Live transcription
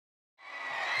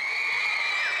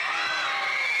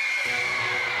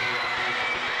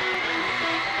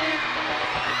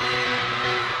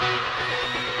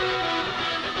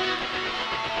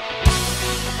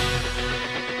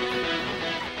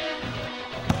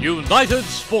United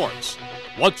Sports.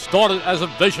 What started as a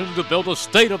vision to build a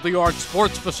state-of-the-art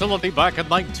sports facility back in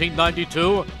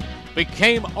 1992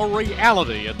 became a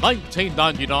reality in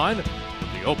 1999 with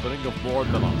the opening of more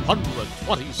than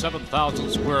 127,000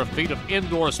 square feet of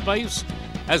indoor space,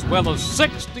 as well as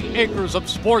 60 acres of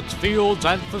sports fields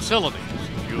and facilities.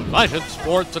 United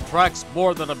Sports attracts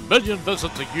more than 1 million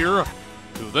visits a year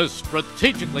to this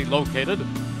strategically located,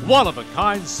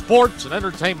 one-of-a-kind sports and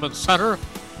entertainment center,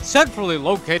 centrally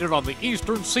located on the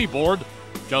eastern seaboard,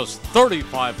 just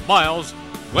 35 miles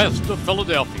west of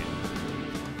Philadelphia.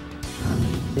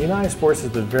 United Sports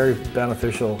has been very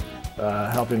beneficial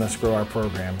helping us grow our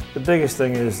program. The biggest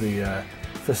thing is the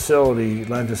facility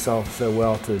lends itself so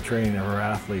well to the training of our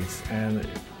athletes, and it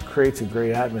creates a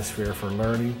great atmosphere for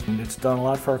learning, and it's done a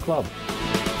lot for our club.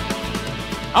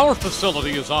 Our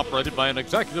facility is operated by an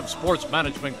executive sports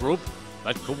management group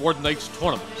that coordinates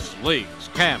tournaments, leagues,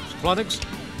 camps, clinics,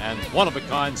 and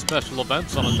one-of-a-kind special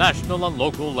events on a national and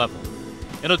local level.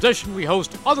 In addition, we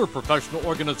host other professional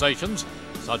organizations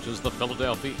such as the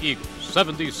Philadelphia Eagles,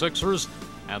 76ers,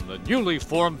 and the newly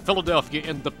formed Philadelphia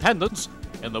Independents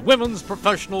in the Women's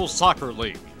Professional Soccer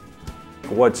League.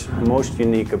 What's most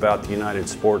unique about the United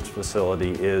Sports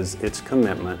facility is its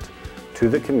commitment to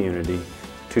the community,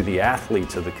 to the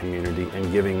athletes of the community,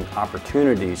 and giving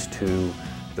opportunities to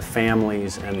the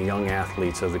families and the young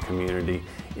athletes of the community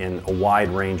in a wide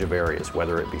range of areas,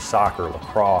 whether it be soccer,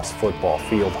 lacrosse, football,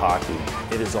 field hockey.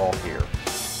 It is all here.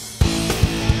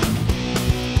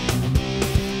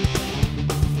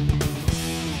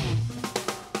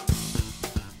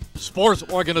 Sports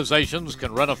organizations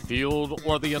can rent a field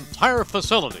or the entire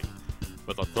facility.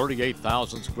 With a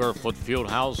 38,000 square foot field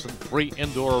house and 3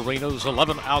 indoor arenas,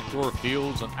 11 outdoor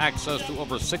fields, and access to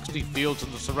over 60 fields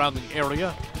in the surrounding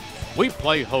area, we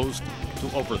play host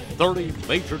to over 30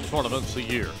 major tournaments a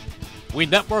year. We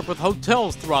network with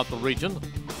hotels throughout the region,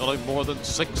 filling more than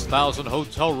 6,000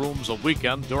 hotel rooms a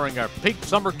weekend during our peak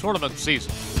summer tournament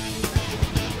season.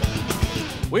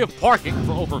 We have parking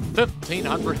for over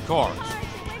 1,500 cars,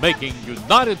 making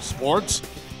United Sports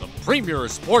the premier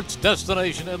sports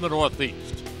destination in the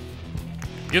Northeast.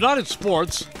 United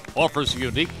Sports offers a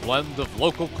unique blend of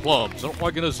local clubs and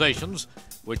organizations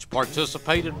which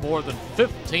participate in more than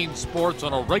 15 sports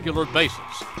on a regular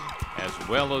basis, as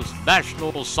well as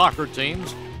national soccer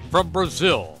teams from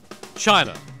Brazil,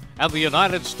 China, and the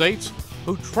United States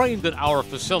who trained at our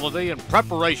facility in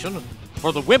preparation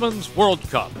for the Women's World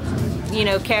Cup. You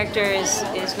know, character is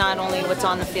not only what's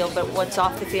on the field, but what's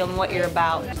off the field and what you're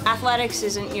about. Athletics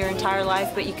isn't your entire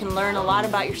life, but you can learn a lot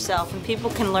about yourself, and people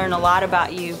can learn a lot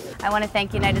about you. I want to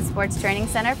thank United Sports Training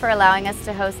Center for allowing us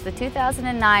to host the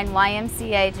 2009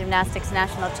 YMCA Gymnastics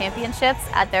National Championships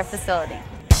at their facility.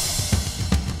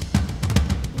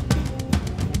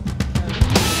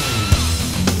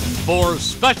 For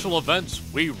special events,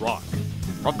 we rock.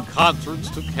 From concerts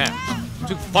to camps,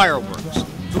 to fireworks,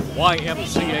 to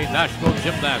YMCA National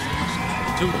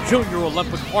Gymnastics, to Junior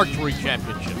Olympic Archery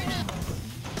Championships,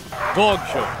 dog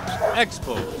shows,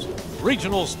 expos,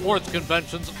 regional sports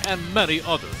conventions, and many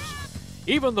others.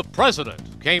 Even the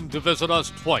President came to visit us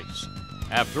twice.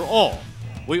 After all,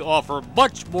 we offer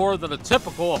much more than a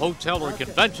typical hotel or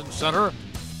convention center,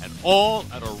 and all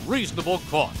at a reasonable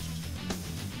cost.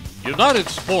 United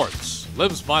Sports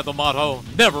lives by the motto,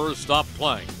 never stop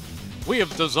playing. We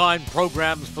have designed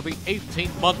programs for the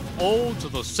 18-month-old to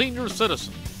the senior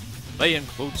citizen. They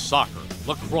include soccer,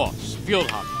 lacrosse, field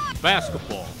hockey,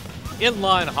 basketball,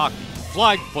 inline hockey,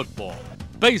 flag football,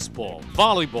 baseball,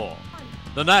 volleyball,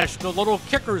 the National Little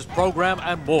Kickers program,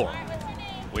 and more.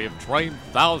 We have trained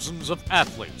thousands of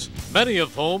athletes, many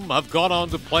of whom have gone on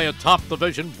to play at top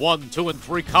Division I, II, and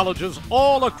III colleges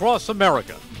all across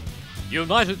America.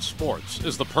 United Sports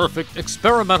is the perfect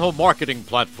experimental marketing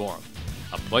platform,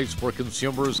 a place where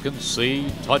consumers can see,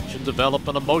 touch, and develop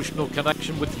an emotional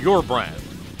connection with your brand,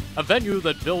 a venue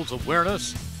that builds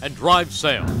awareness and drives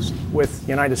sales. With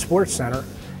United Sports Center,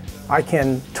 I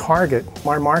can target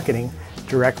my marketing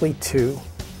directly to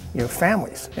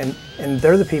families, and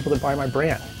they're the people that buy my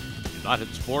brand.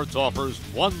 United Sports offers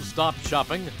one-stop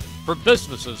shopping for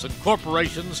businesses and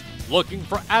corporations looking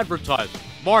for advertising,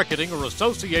 marketing, or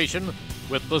association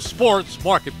with the sports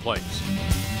marketplace.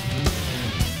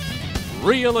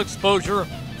 Real exposure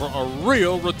for a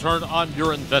real return on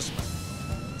your investment.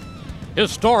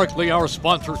 Historically, our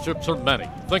sponsorships are many.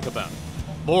 Think about it.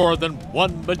 More than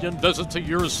 1 million visits a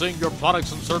year seeing your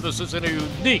products and services in a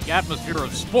unique atmosphere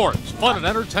of sports, fun, and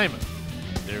entertainment.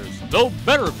 There's no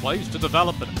better place to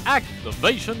develop an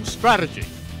activation strategy.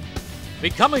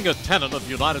 Becoming a tenant of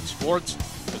United Sports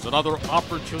is another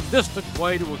opportunistic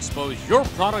way to expose your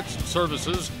products and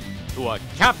services to a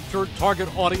captured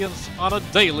target audience on a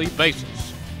daily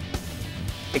basis.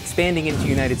 Expanding into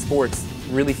United Sports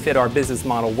really fit our business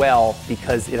model well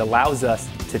because it allows us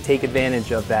to take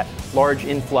advantage of that large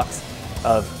influx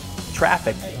of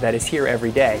traffic that is here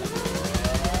every day.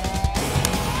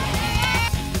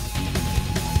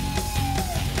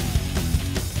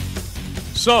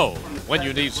 So, when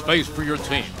you need space for your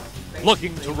team,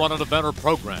 looking to run an event or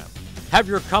program, have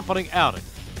your company outing,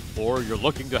 or you're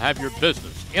looking to have your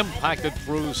business impacted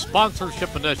through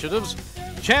sponsorship initiatives,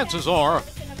 chances are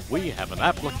we have an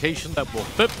application that will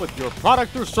fit with your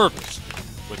product or service.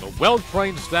 With a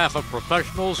well-trained staff of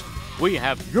professionals, we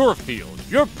have your field,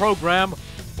 your program,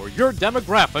 or your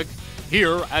demographic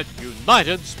here at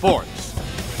United Sports.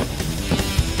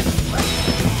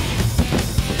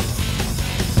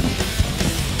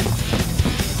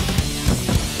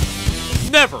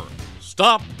 Never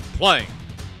stop playing.